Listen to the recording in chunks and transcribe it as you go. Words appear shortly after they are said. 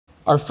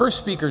Our first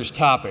speaker's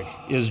topic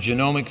is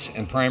Genomics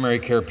and Primary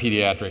Care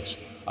Pediatrics,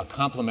 a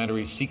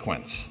complementary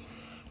sequence.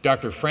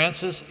 Dr.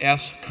 Francis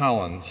S.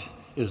 Collins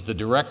is the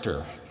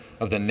director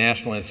of the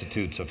National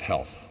Institutes of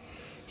Health.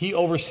 He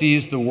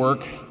oversees the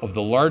work of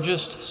the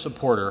largest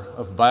supporter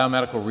of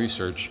biomedical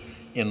research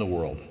in the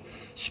world,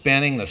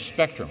 spanning the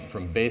spectrum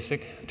from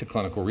basic to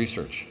clinical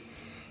research.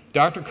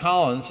 Dr.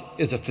 Collins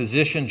is a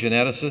physician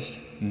geneticist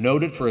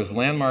noted for his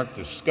landmark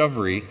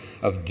discovery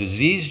of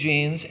disease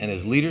genes and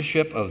his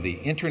leadership of the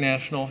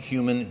International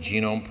Human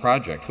Genome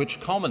Project, which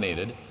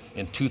culminated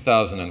in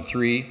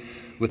 2003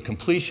 with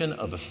completion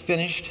of a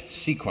finished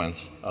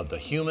sequence of the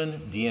Human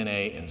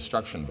DNA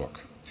Instruction Book.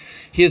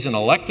 He is an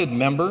elected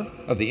member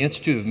of the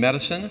Institute of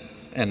Medicine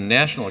and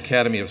National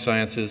Academy of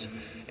Sciences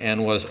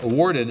and was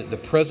awarded the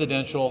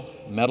Presidential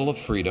Medal of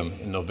Freedom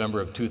in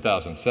November of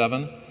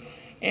 2007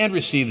 and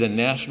received the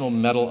National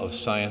Medal of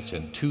Science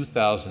in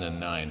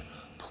 2009.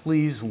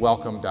 Please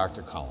welcome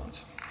Dr.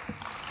 Collins.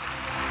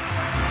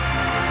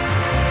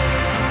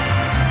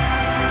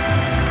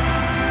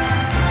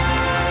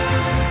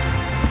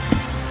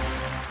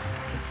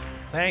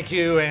 Thank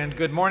you, and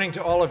good morning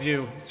to all of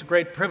you. It's a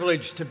great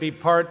privilege to be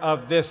part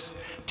of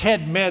this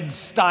TED Med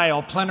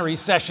style plenary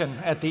session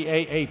at the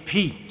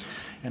AAP.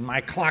 And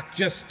my clock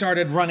just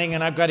started running,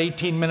 and I've got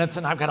 18 minutes,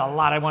 and I've got a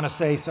lot I want to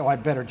say, so I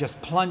better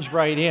just plunge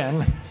right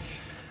in.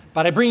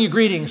 But I bring you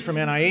greetings from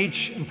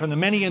NIH and from the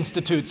many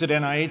institutes at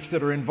NIH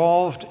that are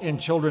involved in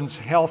children's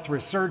health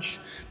research,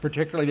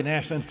 particularly the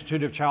National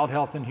Institute of Child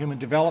Health and Human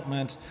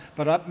Development,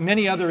 but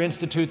many other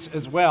institutes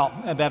as well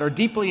that are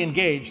deeply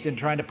engaged in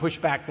trying to push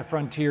back the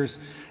frontiers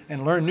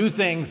and learn new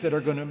things that are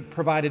going to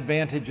provide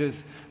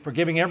advantages for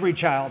giving every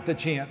child the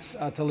chance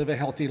to live a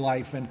healthy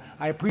life. And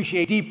I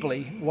appreciate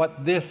deeply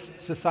what this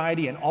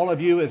society and all of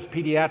you as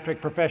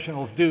pediatric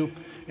professionals do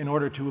in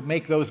order to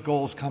make those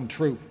goals come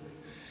true.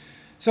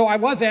 So I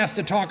was asked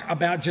to talk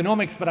about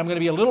genomics, but I'm going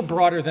to be a little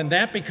broader than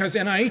that because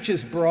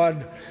NIH's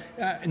broad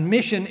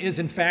mission is,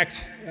 in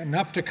fact,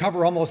 enough to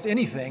cover almost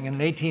anything.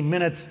 In 18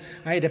 minutes,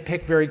 I had to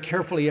pick very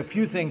carefully a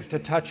few things to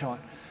touch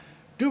on.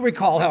 Do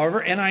recall,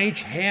 however, NIH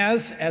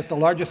has, as the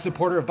largest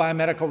supporter of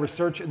biomedical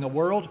research in the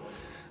world,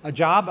 a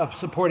job of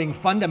supporting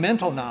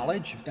fundamental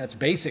knowledge, that's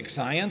basic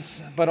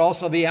science, but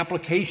also the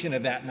application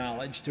of that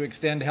knowledge to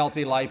extend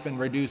healthy life and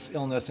reduce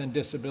illness and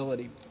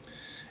disability.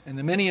 And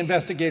the many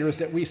investigators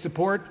that we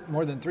support,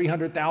 more than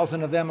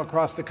 300,000 of them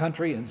across the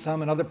country and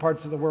some in other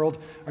parts of the world,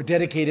 are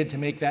dedicated to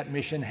make that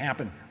mission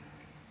happen.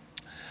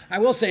 I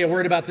will say a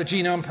word about the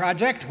Genome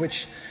Project,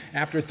 which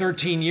after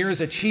 13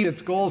 years achieved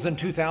its goals in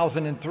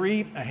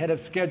 2003, ahead of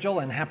schedule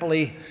and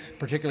happily,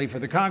 particularly for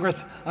the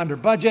Congress, under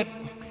budget,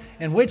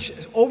 and which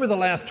over the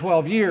last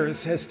 12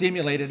 years has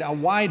stimulated a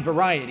wide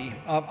variety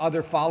of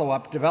other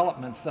follow-up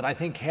developments that I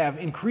think have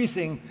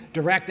increasing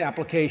direct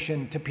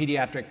application to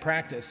pediatric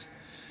practice.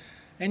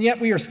 And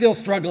yet we are still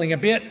struggling a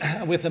bit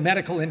with the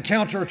medical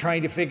encounter,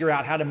 trying to figure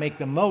out how to make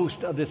the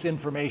most of this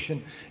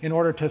information in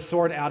order to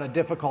sort out a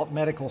difficult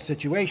medical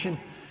situation.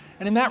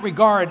 And in that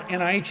regard,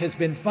 NIH has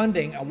been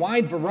funding a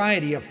wide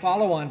variety of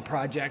follow-on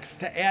projects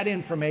to add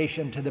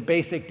information to the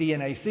basic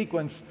DNA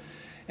sequence.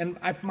 And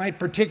I might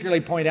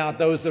particularly point out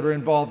those that are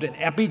involved in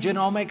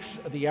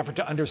epigenomics, the effort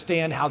to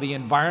understand how the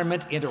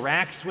environment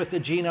interacts with the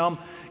genome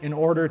in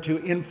order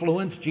to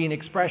influence gene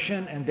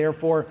expression and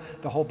therefore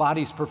the whole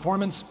body's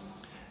performance,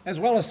 as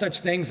well as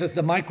such things as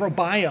the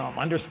microbiome,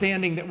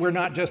 understanding that we're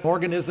not just an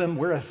organism,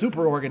 we're a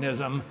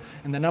superorganism,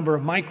 and the number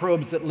of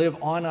microbes that live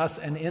on us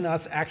and in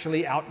us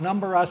actually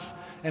outnumber us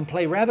and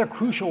play rather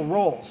crucial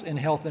roles in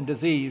health and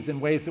disease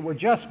in ways that we're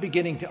just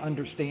beginning to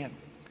understand.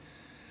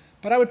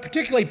 But I would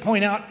particularly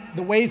point out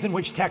the ways in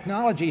which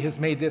technology has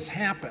made this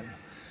happen.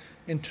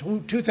 In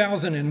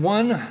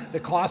 2001, the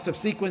cost of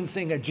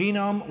sequencing a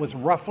genome was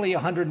roughly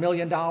 $100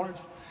 million.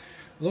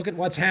 Look at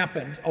what's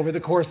happened over the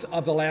course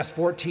of the last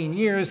 14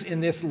 years in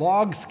this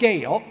log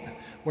scale,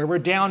 where we're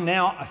down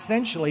now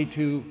essentially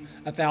to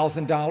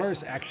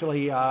 $1,000,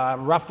 actually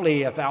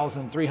roughly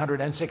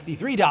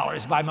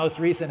 $1,363 by most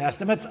recent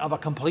estimates of a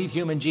complete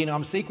human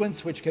genome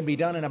sequence, which can be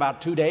done in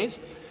about 2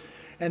 days.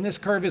 And this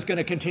curve is going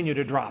to continue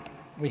to drop.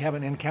 We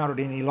haven't encountered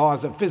any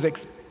laws of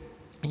physics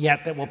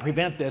yet that will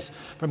prevent this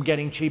from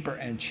getting cheaper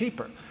and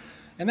cheaper.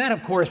 And that,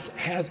 of course,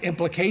 has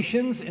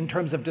implications in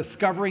terms of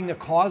discovering the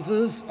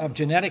causes of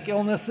genetic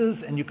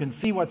illnesses, and you can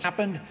see what's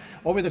happened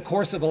over the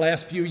course of the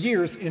last few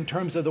years in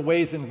terms of the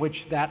ways in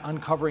which that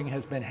uncovering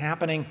has been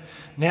happening.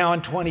 Now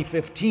in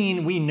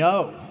 2015, we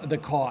know the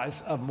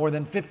cause of more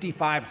than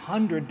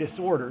 5,500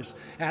 disorders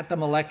at the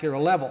molecular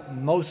level.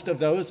 Most of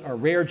those are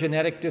rare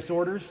genetic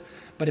disorders,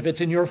 but if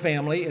it's in your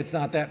family, it's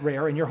not that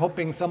rare, and you're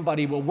hoping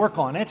somebody will work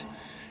on it.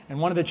 And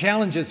one of the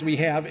challenges we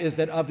have is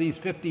that of these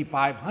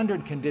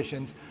 5,500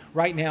 conditions,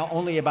 right now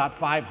only about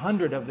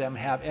 500 of them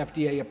have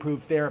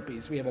FDA-approved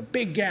therapies. We have a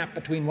big gap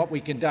between what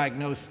we can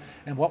diagnose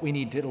and what we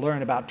need to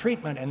learn about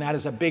treatment, and that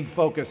is a big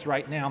focus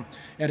right now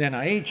at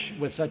NIH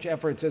with such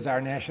efforts as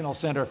our National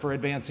Center for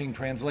Advancing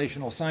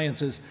Translational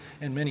Sciences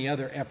and many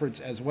other efforts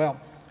as well.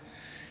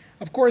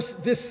 Of course,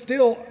 this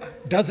still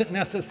doesn't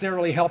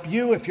necessarily help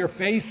you if you're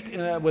faced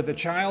with a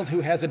child who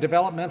has a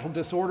developmental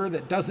disorder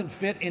that doesn't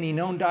fit any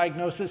known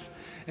diagnosis.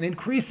 And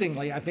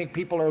increasingly, I think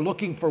people are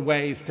looking for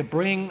ways to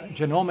bring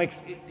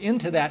genomics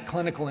into that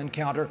clinical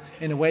encounter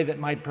in a way that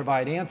might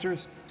provide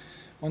answers.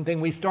 One thing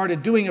we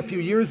started doing a few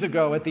years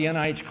ago at the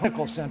NIH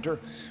Clinical Center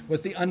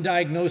was the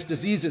Undiagnosed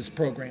Diseases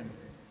Program,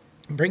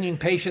 bringing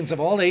patients of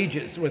all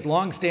ages with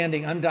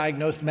long-standing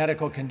undiagnosed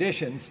medical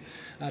conditions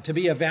to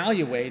be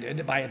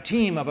evaluated by a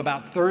team of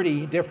about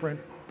 30 different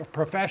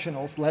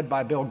professionals led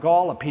by Bill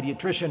Gall, a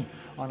pediatrician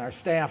on our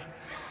staff.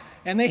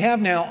 And they have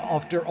now,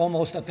 after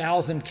almost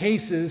 1,000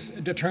 cases,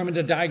 determined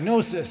a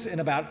diagnosis in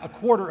about a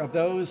quarter of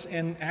those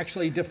and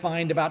actually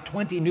defined about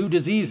 20 new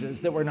diseases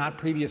that were not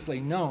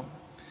previously known.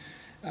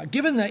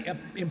 Given the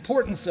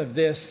importance of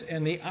this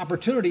and the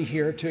opportunity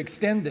here to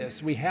extend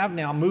this, we have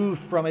now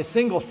moved from a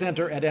single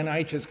center at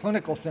NIH's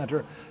Clinical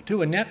Center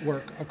to a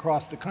network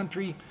across the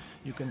country.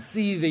 You can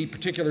see the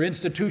particular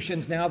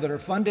institutions now that are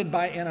funded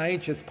by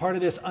NIH as part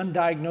of this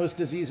Undiagnosed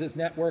Diseases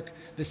Network.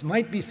 This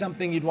might be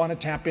something you'd want to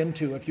tap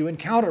into if you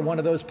encounter one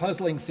of those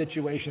puzzling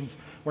situations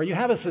where you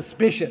have a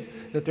suspicion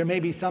that there may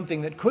be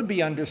something that could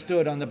be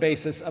understood on the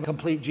basis of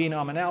complete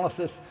genome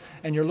analysis,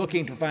 and you're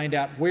looking to find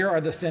out where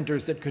are the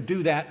centers that could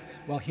do that.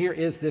 Well, here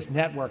is this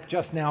network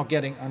just now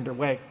getting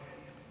underway.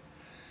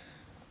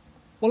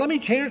 Well, let me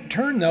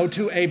turn, though,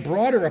 to a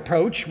broader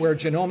approach where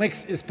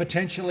genomics is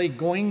potentially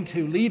going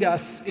to lead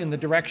us in the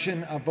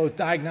direction of both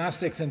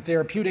diagnostics and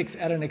therapeutics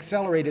at an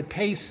accelerated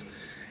pace.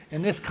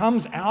 And this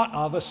comes out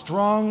of a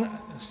strong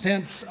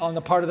sense on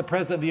the part of the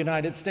President of the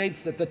United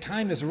States that the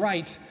time is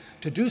right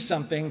to do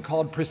something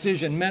called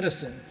precision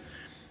medicine.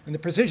 And the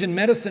Precision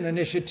Medicine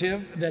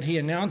Initiative that he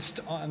announced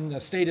on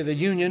the State of the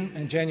Union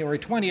on January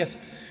 20th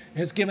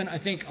has given, I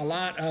think, a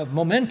lot of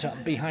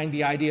momentum behind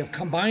the idea of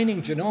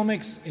combining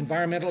genomics,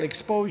 environmental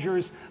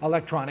exposures,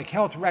 electronic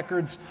health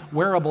records,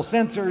 wearable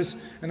sensors,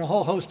 and a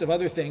whole host of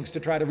other things to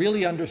try to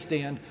really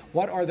understand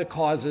what are the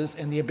causes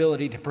and the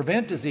ability to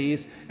prevent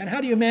disease, and how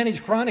do you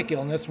manage chronic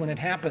illness when it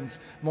happens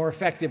more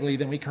effectively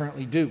than we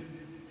currently do.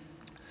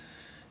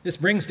 This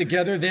brings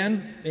together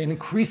then an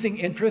increasing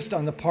interest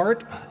on the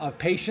part of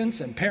patients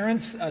and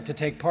parents to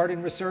take part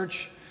in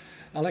research,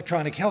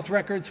 electronic health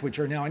records, which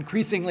are now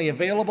increasingly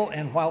available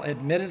and while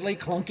admittedly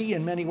clunky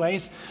in many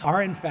ways,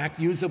 are in fact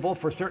usable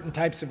for certain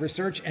types of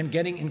research and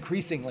getting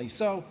increasingly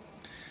so.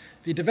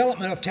 The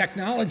development of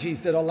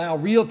technologies that allow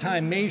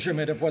real-time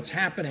measurement of what's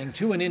happening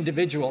to an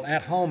individual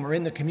at home or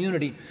in the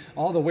community,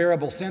 all the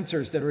wearable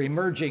sensors that are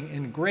emerging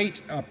in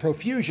great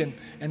profusion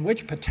and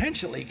which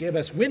potentially give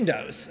us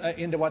windows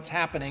into what's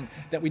happening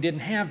that we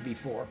didn't have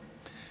before.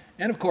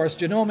 And of course,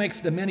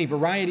 genomics, the many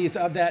varieties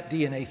of that,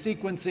 DNA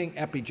sequencing,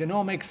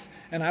 epigenomics,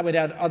 and I would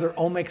add other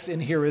omics in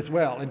here as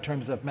well in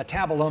terms of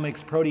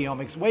metabolomics,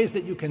 proteomics, ways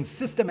that you can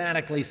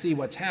systematically see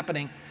what's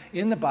happening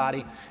in the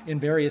body in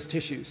various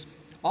tissues.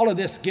 All of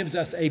this gives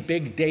us a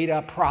big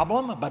data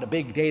problem, but a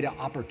big data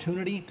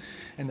opportunity.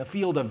 And the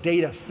field of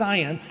data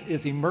science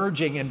is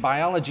emerging in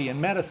biology and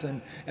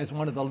medicine as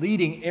one of the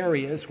leading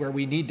areas where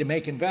we need to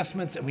make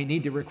investments and we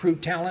need to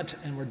recruit talent,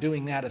 and we're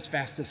doing that as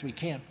fast as we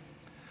can.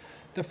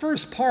 The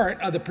first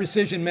part of the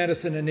Precision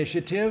Medicine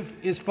Initiative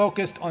is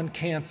focused on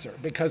cancer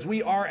because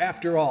we are,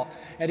 after all,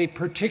 at a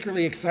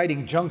particularly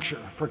exciting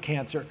juncture for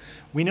cancer.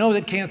 We know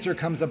that cancer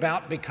comes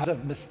about because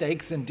of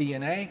mistakes in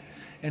DNA,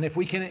 and if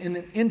we can, in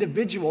an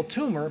individual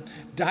tumor,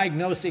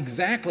 diagnose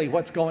exactly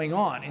what's going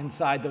on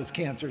inside those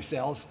cancer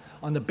cells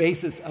on the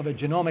basis of a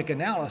genomic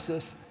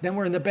analysis, then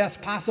we're in the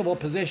best possible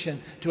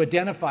position to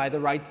identify the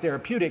right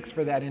therapeutics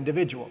for that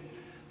individual.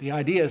 The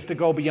idea is to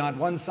go beyond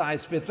one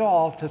size fits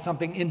all to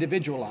something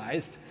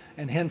individualized,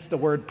 and hence the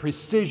word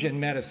precision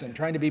medicine,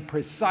 trying to be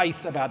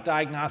precise about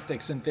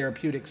diagnostics and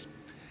therapeutics.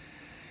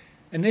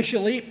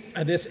 Initially,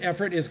 this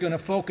effort is going to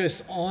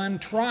focus on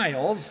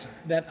trials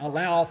that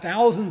allow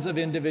thousands of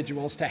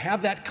individuals to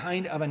have that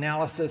kind of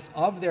analysis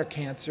of their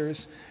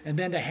cancers, and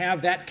then to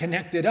have that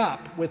connected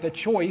up with a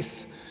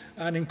choice,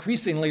 an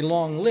increasingly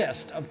long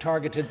list of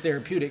targeted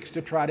therapeutics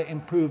to try to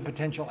improve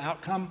potential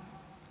outcome.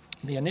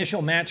 The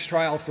initial match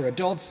trial for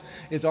adults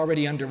is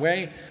already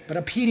underway, but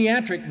a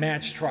pediatric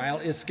match trial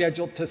is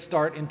scheduled to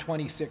start in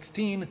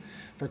 2016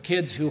 for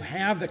kids who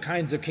have the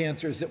kinds of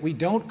cancers that we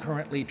don't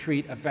currently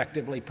treat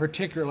effectively,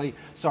 particularly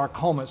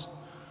sarcomas.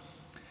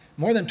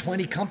 More than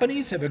 20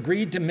 companies have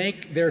agreed to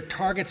make their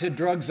targeted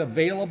drugs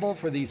available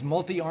for these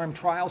multi-arm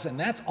trials, and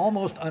that's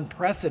almost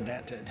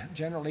unprecedented.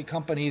 Generally,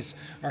 companies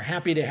are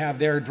happy to have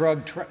their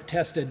drug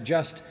tested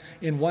just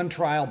in one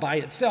trial by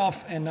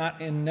itself and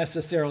not in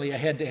necessarily a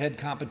head-to-head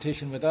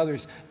competition with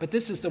others. But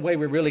this is the way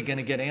we're really going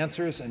to get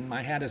answers, and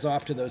my hat is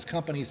off to those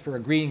companies for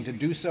agreeing to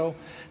do so.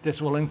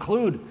 This will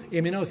include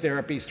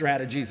immunotherapy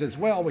strategies as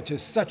well, which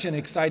is such an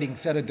exciting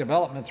set of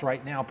developments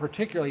right now,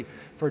 particularly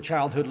for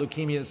childhood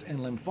leukemias and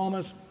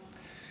lymphomas.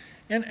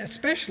 And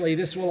especially,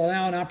 this will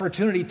allow an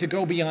opportunity to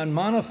go beyond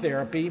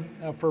monotherapy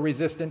for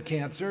resistant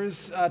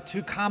cancers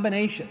to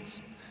combinations.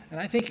 And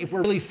I think if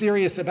we're really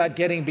serious about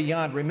getting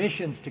beyond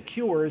remissions to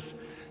cures,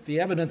 the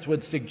evidence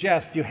would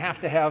suggest you have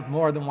to have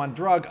more than one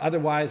drug,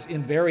 otherwise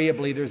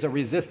invariably there's a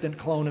resistant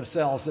clone of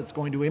cells that's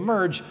going to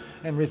emerge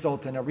and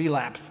result in a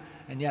relapse.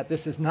 And yet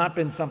this has not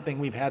been something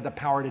we've had the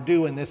power to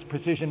do, and this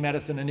precision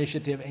medicine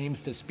initiative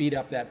aims to speed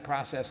up that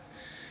process.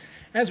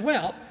 As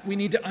well, we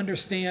need to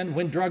understand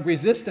when drug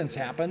resistance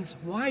happens,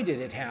 why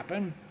did it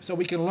happen, so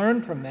we can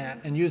learn from that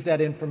and use that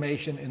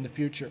information in the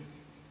future.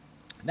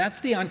 That's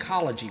the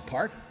oncology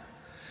part.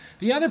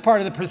 The other part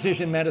of the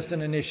Precision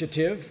Medicine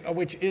Initiative,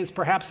 which is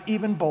perhaps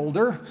even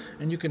bolder,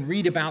 and you can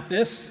read about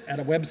this at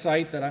a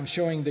website that I'm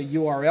showing the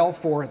URL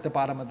for at the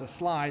bottom of the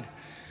slide,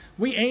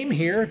 we aim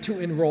here to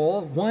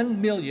enroll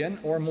 1 million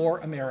or more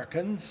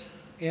Americans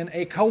in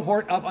a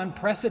cohort of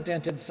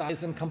unprecedented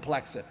size and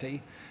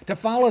complexity to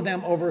follow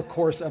them over a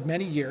course of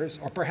many years,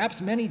 or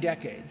perhaps many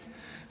decades,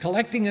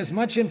 collecting as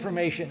much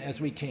information as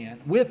we can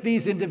with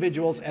these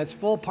individuals as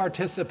full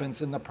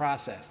participants in the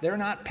process. They're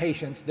not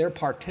patients, they're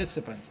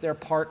participants, they're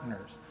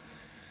partners.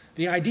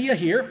 The idea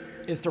here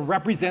is to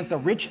represent the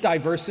rich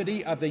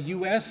diversity of the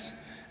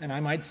US, and I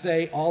might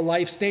say all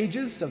life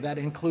stages, so that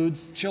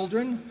includes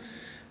children,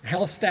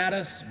 health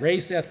status,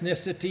 race,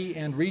 ethnicity,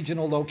 and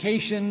regional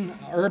location,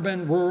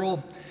 urban,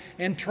 rural,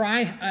 and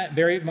try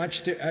very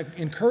much to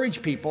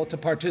encourage people to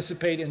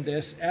participate in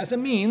this as a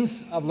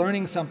means of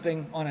learning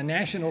something on a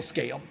national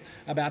scale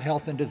about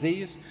health and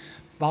disease.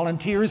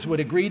 Volunteers would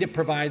agree to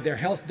provide their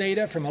health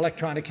data from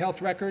electronic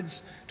health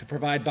records, to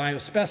provide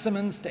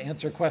biospecimens, to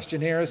answer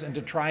questionnaires, and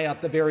to try out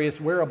the various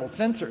wearable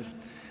sensors.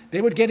 They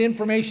would get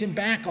information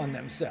back on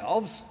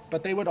themselves,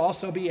 but they would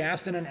also be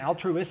asked in an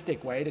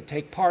altruistic way to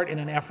take part in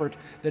an effort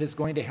that is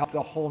going to help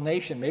the whole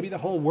nation, maybe the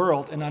whole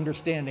world, in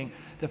understanding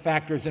the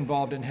factors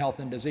involved in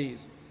health and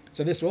disease.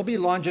 So this will be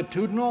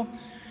longitudinal.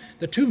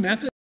 The two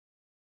methods in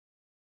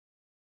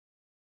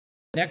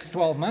the next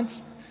 12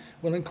 months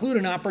will include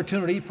an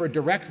opportunity for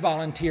direct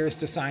volunteers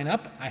to sign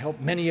up. I hope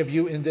many of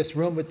you in this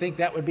room would think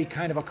that would be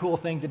kind of a cool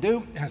thing to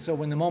do. So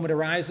when the moment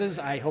arises,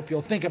 I hope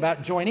you'll think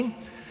about joining.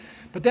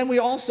 But then we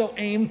also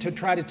aim to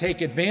try to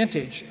take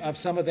advantage of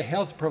some of the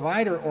health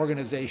provider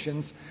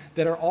organizations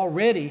that are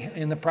already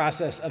in the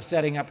process of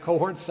setting up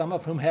cohorts, some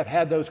of whom have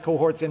had those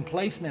cohorts in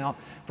place now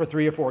for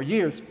 3 or 4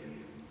 years.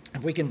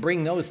 If we can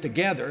bring those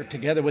together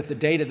with the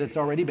data that's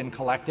already been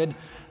collected,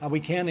 we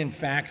can in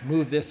fact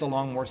move this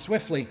along more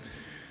swiftly.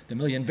 The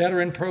Million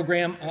Veteran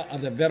Program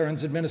of the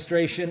Veterans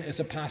Administration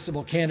is a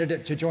possible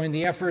candidate to join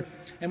the effort,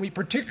 and we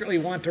particularly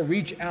want to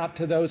reach out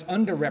to those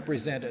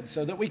underrepresented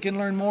so that we can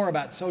learn more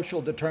about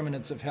social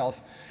determinants of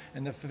health.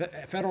 And the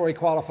federally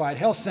qualified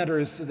health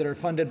centers that are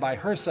funded by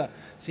HRSA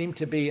seem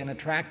to be an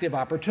attractive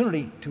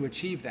opportunity to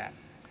achieve that.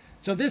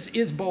 So this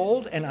is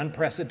bold and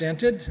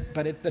unprecedented,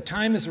 but the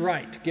time is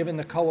right given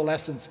the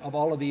coalescence of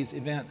all of these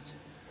events.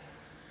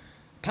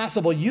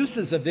 Possible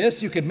uses of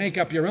this, you could make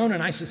up your own,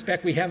 and I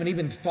suspect we haven't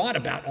even thought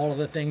about all of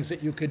the things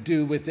that you could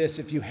do with this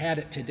if you had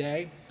it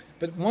today.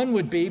 But one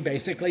would be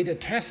basically to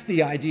test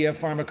the idea of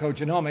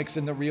pharmacogenomics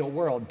in the real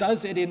world.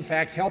 Does it in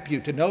fact help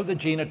you to know the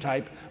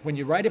genotype when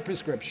you write a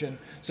prescription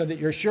so that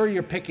you're sure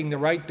you're picking the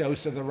right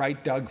dose of the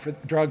right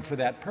drug for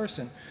that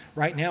person?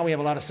 Right now we have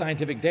a lot of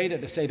scientific data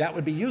to say that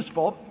would be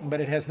useful,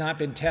 but it has not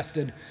been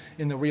tested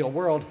in the real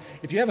world.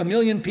 If you have 1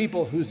 million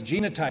people whose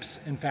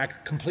genotypes, in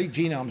fact complete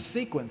genome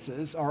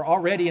sequences, are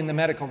already in the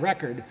medical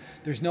record,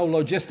 there's no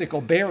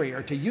logistical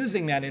barrier to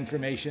using that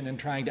information and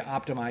trying to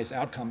optimize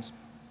outcomes.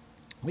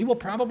 We will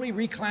probably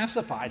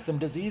reclassify some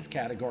disease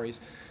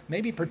categories,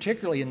 maybe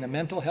particularly in the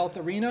mental health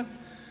arena.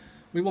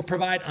 We will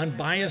provide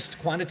unbiased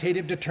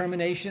quantitative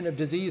determination of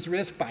disease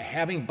risk by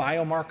having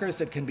biomarkers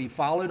that can be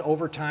followed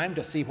over time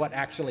to see what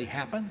actually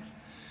happens.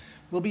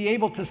 We'll be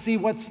able to see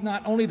what's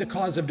not only the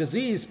cause of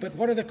disease, but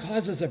what are the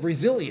causes of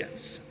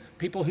resilience.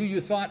 People who you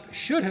thought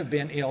should have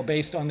been ill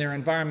based on their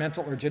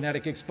environmental or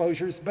genetic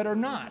exposures, but are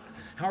not.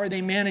 How are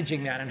they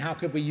managing that, and how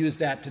could we use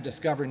that to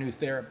discover new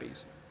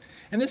therapies?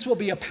 And this will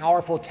be a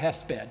powerful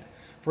test bed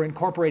for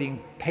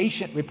incorporating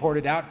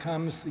patient-reported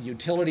outcomes, the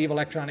utility of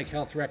electronic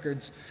health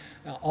records.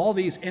 All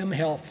these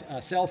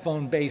mHealth cell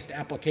phone-based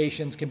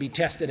applications can be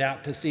tested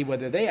out to see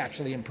whether they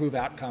actually improve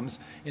outcomes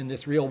in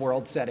this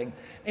real-world setting,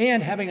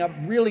 and having a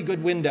really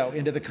good window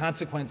into the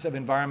consequence of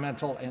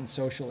environmental and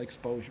social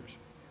exposures.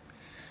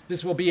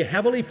 This will be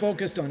heavily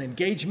focused on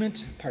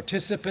engagement.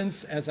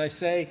 Participants, as I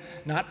say,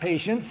 not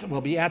patients,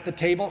 will be at the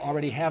table,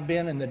 already have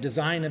been in the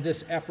design of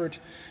this effort,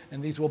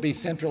 and these will be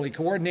centrally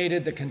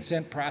coordinated. The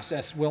consent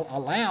process will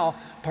allow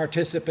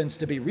participants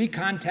to be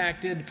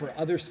recontacted for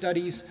other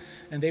studies,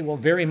 and they will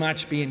very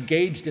much be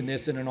engaged in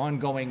this in an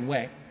ongoing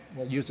way.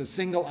 We'll use a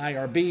single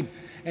IRB,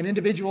 and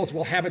individuals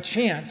will have a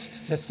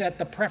chance to set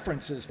the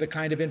preferences, the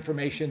kind of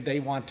information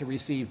they want to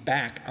receive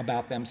back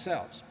about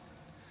themselves.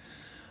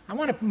 I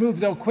want to move,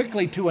 though,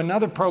 quickly to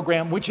another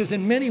program which is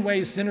in many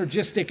ways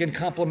synergistic and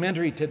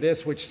complementary to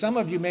this, which some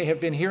of you may have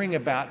been hearing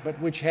about, but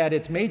which had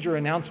its major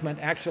announcement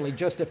actually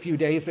just a few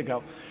days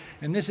ago.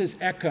 And this is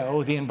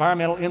ECHO, the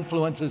Environmental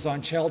Influences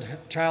on Child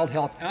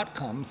Health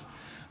Outcomes,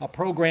 a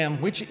program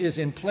which is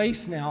in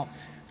place now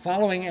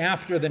following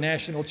after the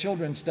National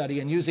Children's Study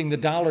and using the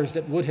dollars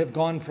that would have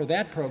gone for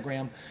that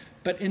program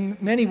but in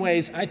many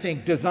ways, I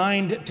think,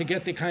 designed to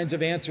get the kinds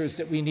of answers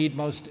that we need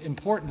most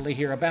importantly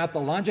here about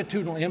the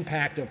longitudinal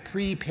impact of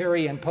pre,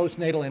 peri, and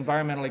postnatal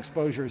environmental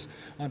exposures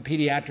on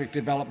pediatric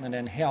development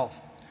and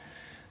health.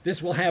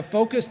 This will have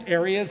focused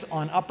areas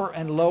on upper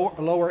and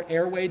lower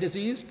airway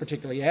disease,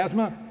 particularly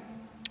asthma,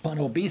 on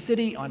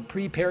obesity, on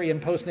pre, peri,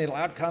 and postnatal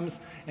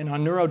outcomes, and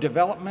on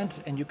neurodevelopment.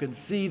 And you can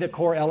see the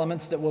core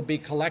elements that will be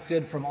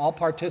collected from all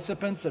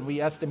participants, and we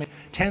estimate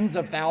tens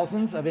of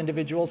thousands of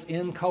individuals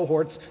in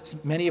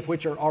cohorts, many of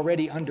which are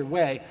already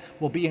underway,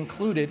 will be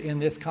included in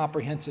this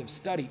comprehensive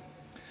study.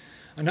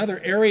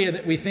 Another area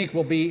that we think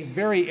will be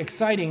very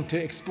exciting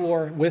to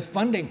explore with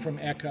funding from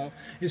ECHO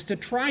is to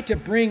try to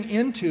bring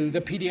into the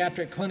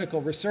pediatric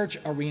clinical research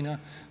arena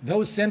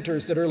those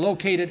centers that are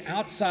located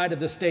outside of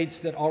the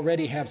states that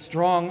already have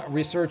strong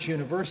research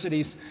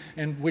universities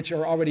and which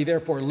are already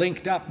therefore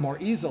linked up more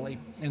easily.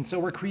 And so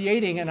we're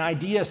creating an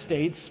IDEA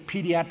States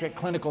Pediatric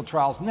Clinical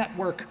Trials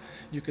Network.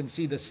 You can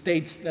see the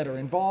states that are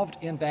involved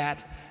in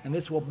that, and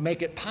this will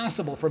make it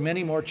possible for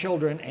many more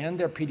children and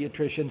their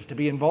pediatricians to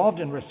be involved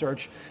in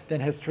research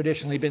than has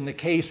traditionally been the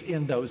case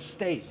in those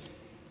states.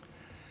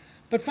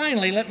 But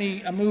finally, let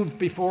me move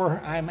before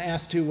I'm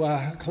asked to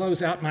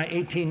close out my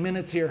 18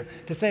 minutes here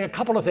to say a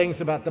couple of things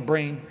about the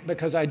brain,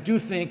 because I do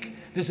think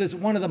this is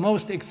one of the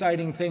most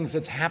exciting things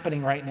that's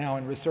happening right now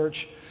in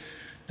research.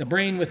 The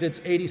brain, with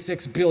its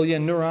 86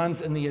 billion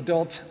neurons in the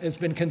adult, has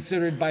been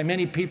considered by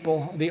many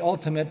people the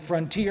ultimate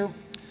frontier.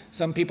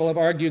 Some people have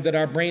argued that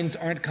our brains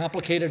aren't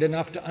complicated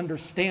enough to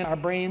understand our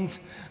brains.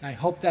 I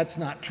hope that's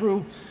not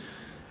true.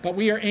 But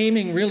we are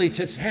aiming really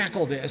to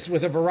tackle this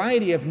with a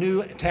variety of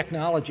new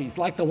technologies,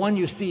 like the one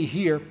you see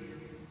here.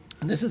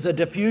 This is a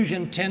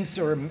diffusion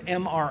tensor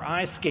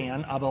MRI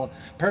scan of a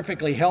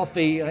perfectly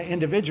healthy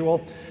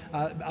individual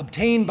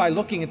obtained by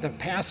looking at the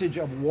passage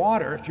of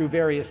water through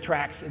various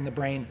tracts in the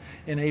brain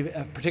in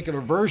a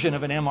particular version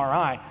of an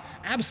MRI.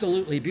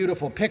 Absolutely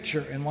beautiful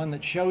picture, and one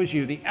that shows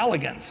you the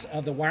elegance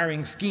of the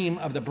wiring scheme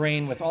of the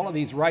brain with all of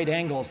these right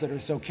angles that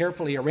are so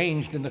carefully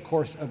arranged in the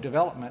course of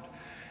development.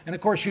 And of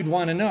course, you'd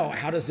want to know,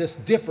 how does this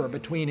differ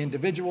between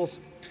individuals?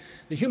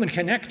 The Human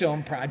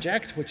Connectome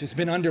project, which has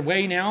been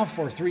underway now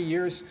for 3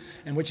 years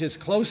and which is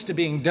close to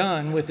being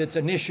done with its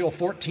initial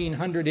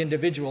 1,400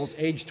 individuals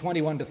aged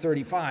 21 to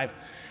 35,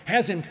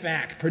 has in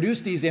fact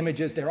produced these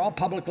images. They're all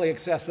publicly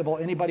accessible.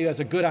 Anybody who has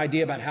a good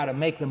idea about how to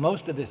make the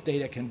most of this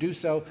data can do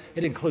so.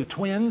 It includes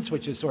twins,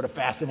 which is sort of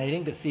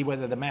fascinating to see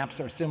whether the maps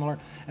are similar,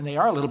 and they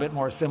are a little bit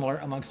more similar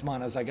amongst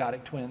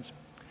monozygotic twins.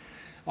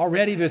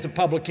 Already there's a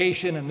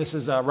publication, and this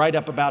is a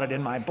write-up about it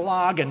in my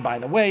blog. And by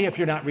the way, if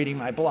you're not reading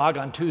my blog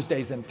on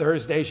Tuesdays and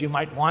Thursdays, you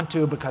might want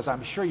to, because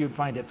I'm sure you'd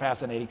find it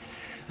fascinating.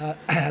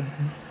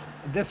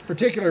 This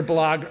particular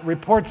blog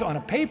reports on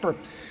a paper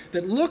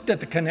that looked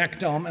at the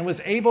connectome and was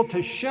able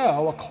to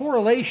show a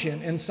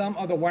correlation in some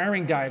of the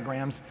wiring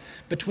diagrams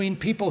between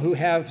people who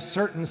have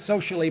certain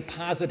socially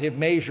positive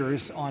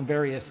measures on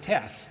various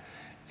tests.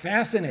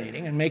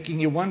 Fascinating, and making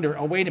you wonder,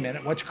 oh, wait a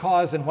minute, what's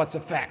cause and what's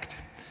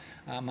effect?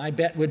 My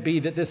bet would be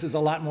that this is a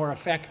lot more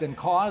effect than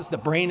cause. The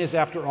brain is,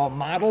 after all,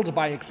 modeled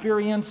by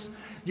experience.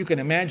 You can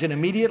imagine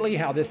immediately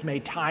how this may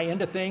tie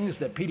into things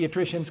that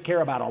pediatricians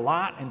care about a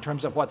lot in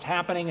terms of what's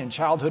happening in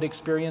childhood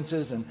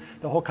experiences and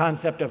the whole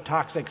concept of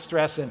toxic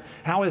stress, and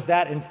how is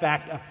that, in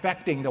fact,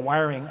 affecting the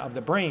wiring of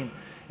the brain.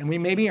 And we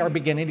maybe are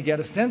beginning to get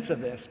a sense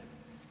of this.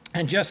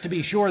 And just to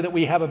be sure that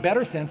we have a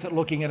better sense at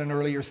looking at an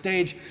earlier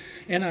stage,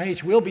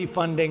 NIH will be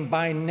funding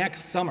by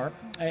next summer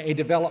a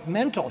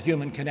developmental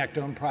human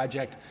connectome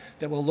project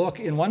that will look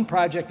in one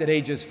project at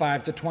ages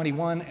 5 to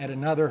 21, at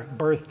another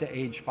birth to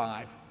age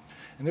 5.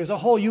 And there's a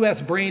whole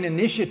US brain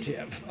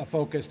initiative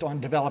focused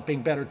on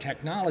developing better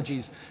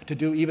technologies to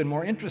do even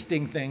more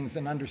interesting things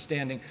and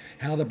understanding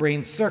how the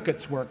brain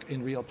circuits work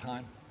in real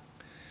time.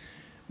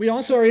 We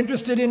also are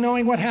interested in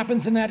knowing what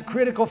happens in that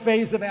critical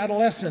phase of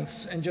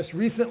adolescence, and just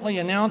recently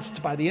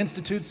announced by the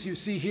institutes you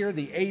see here,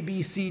 the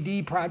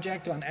ABCD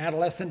project on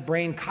adolescent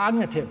brain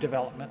cognitive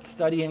development,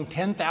 studying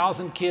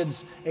 10,000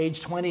 kids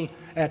aged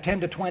 10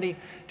 to 20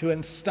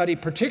 to study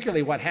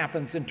particularly what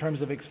happens in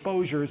terms of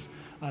exposures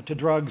to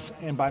drugs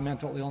and by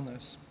mental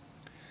illness.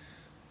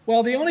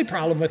 Well, the only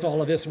problem with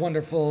all of this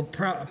wonderful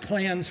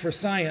plans for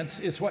science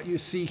is what you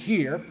see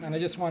here, and I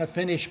just want to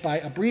finish by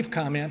a brief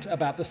comment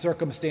about the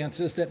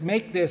circumstances that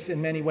make this,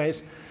 in many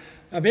ways,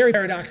 a very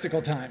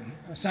paradoxical time.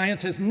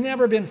 Science has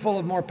never been full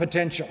of more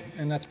potential,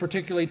 and that's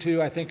particularly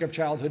true, I think, of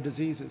childhood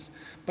diseases.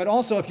 But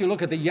also, if you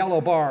look at the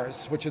yellow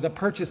bars, which are the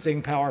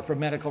purchasing power for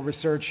medical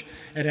research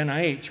at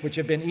NIH, which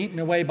have been eaten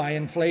away by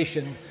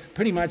inflation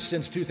pretty much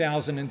since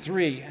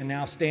 2003, and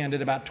now stand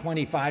at about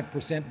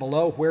 25%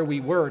 below where we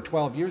were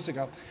 12 years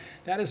ago,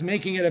 that is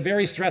making it a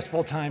very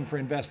stressful time for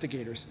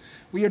investigators.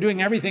 We are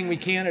doing everything we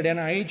can at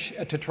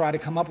NIH to try to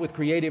come up with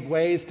creative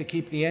ways to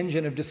keep the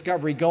engine of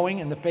discovery going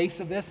in the face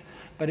of this,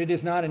 but it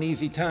is not an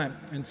easy time.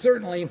 And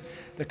certainly,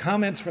 the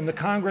comments from the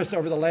Congress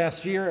over the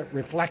last year,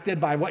 reflected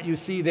by what you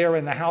see there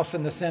in the House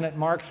and the Senate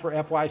marks for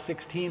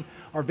FY16,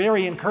 are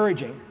very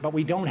encouraging, but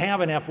we don't have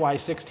an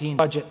FY16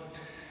 budget.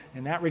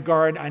 In that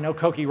regard, I know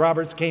Cokie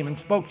Roberts came and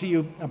spoke to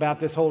you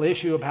about this whole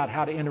issue about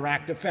how to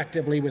interact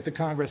effectively with the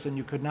Congress, and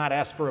you could not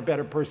ask for a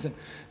better person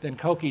than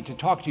Cokie to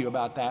talk to you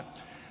about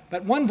that.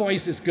 But one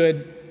voice is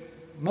good.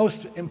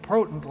 Most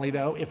importantly,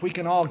 though, if we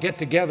can all get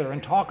together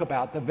and talk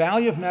about the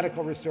value of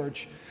medical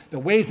research, the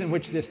ways in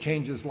which this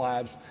changes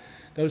lives,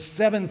 those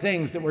 7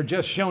 things that were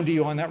just shown to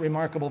you on that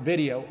remarkable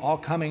video, all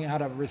coming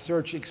out of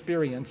research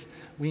experience,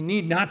 we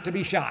need not to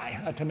be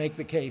shy to make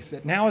the case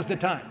that now is the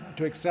time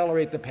to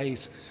accelerate the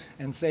pace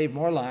and save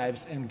more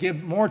lives and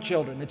give more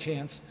children a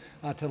chance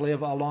to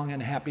live a long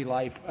and happy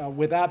life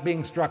without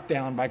being struck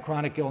down by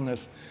chronic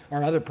illness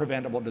or other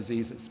preventable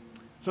diseases.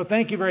 So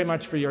thank you very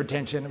much for your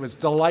attention. It was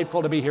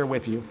delightful to be here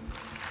with you.